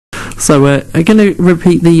So, are you going to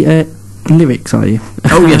repeat the lyrics, are you?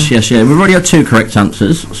 Oh, yes, yeah. We've already had 2 correct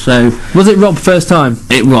answers, so... Was it Rob first time?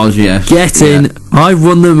 It was, yes. Get in. I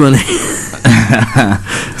won the money.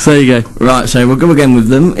 So you go. Right, so we'll go again with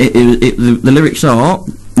them. The lyrics are,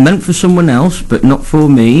 meant for someone else, but not for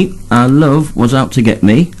me. Our love was out to get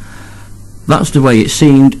me. That's the way it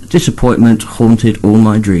seemed. Disappointment haunted all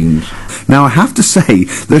my dreams. Now, I have to say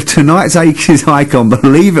that tonight's 80s icon,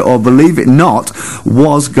 believe it or believe it not,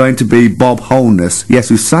 was going to be Bob Holness. Yes,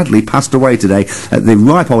 who sadly passed away today at the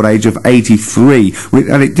ripe old age of 83.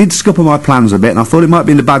 And it did scupper my plans a bit, and I thought it might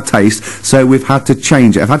be in the bad taste, so we've had to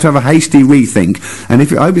change it. I've had to have a hasty rethink, and I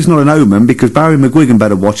hope it's not an omen, because Barry McGuigan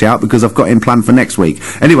better watch out, because I've got him planned for next week.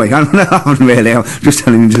 Anyway, I'm just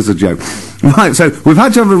telling you just a joke. Right, so we've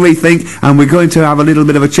had to have a rethink, and we're going to have a little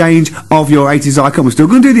bit of a change of your 80s icon. We're still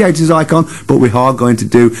going to do the 80s icon, but we are going to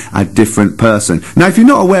do a different person. Now, if you're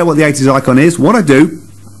not aware what the 80s icon is, what I do,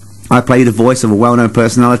 I play the voice of a well-known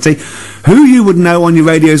personality who you would know on your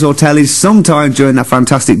radios or tellies sometime during that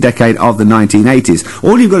fantastic decade of the 1980s.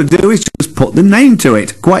 All you've got to do is just put the name to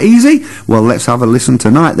it. Quite easy? Well, let's have a listen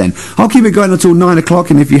tonight then. I'll keep it going until 9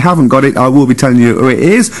 o'clock, and if you haven't got it, I will be telling you who it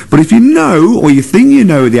is. But if you know, or you think you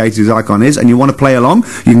know who the 80s icon is, and you want to play along,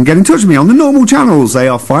 you can get in touch with me on the normal channels. They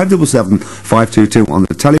are 577 522 on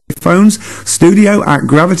the telephones, studio at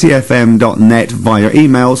gravityfm.net via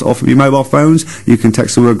emails, or from your mobile phones, you can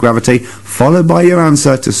text the word Gravity, followed by your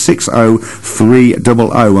answer to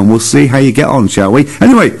 60300, and we'll see how you get on, shall we?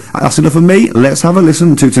 Anyway, that's enough of me. Let's have a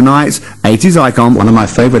listen to tonight's 80s icon. One of my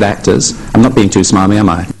favourite actors. I'm not being too smarmy, am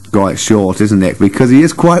I? Quite short, isn't it? Because he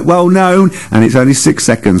is quite well known, and it's only 6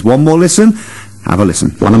 seconds. One more listen. Have a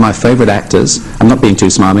listen. One of my favourite actors. I'm not being too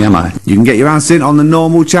smarmy, am I? You can get your answer in on the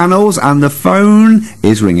normal channels, and the phone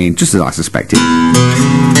is ringing, just as I suspected.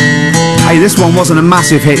 Hey, this one wasn't a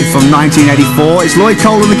massive hit from 1984. It's Lloyd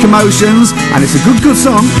Cole and the Commotions, and it's a good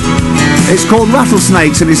song. It's called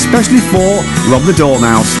Rattlesnakes, and it's especially for Rob the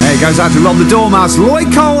Dormouse. There it goes out to Rob the Dormouse,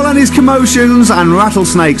 Lloyd Cole and his Commotions, and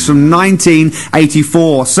Rattlesnakes from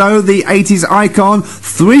 1984. So, the 80s icon,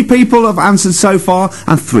 3 people have answered so far,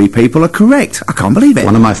 and 3 people are correct. I can't believe it.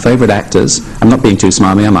 One of my favourite actors. I'm not being too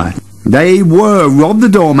smarmy, am I? They were Rob the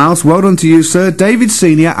Dormouse, well done to you, sir, David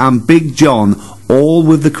Senior, and Big John, all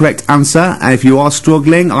with the correct answer. And if you are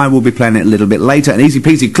struggling, I will be playing it a little bit later. An easy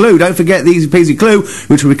peasy clue. Don't forget the easy peasy clue,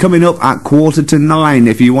 which will be coming up at 8:45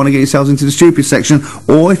 if you want to get yourselves into the stupid section,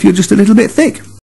 or if you're just a little bit thick.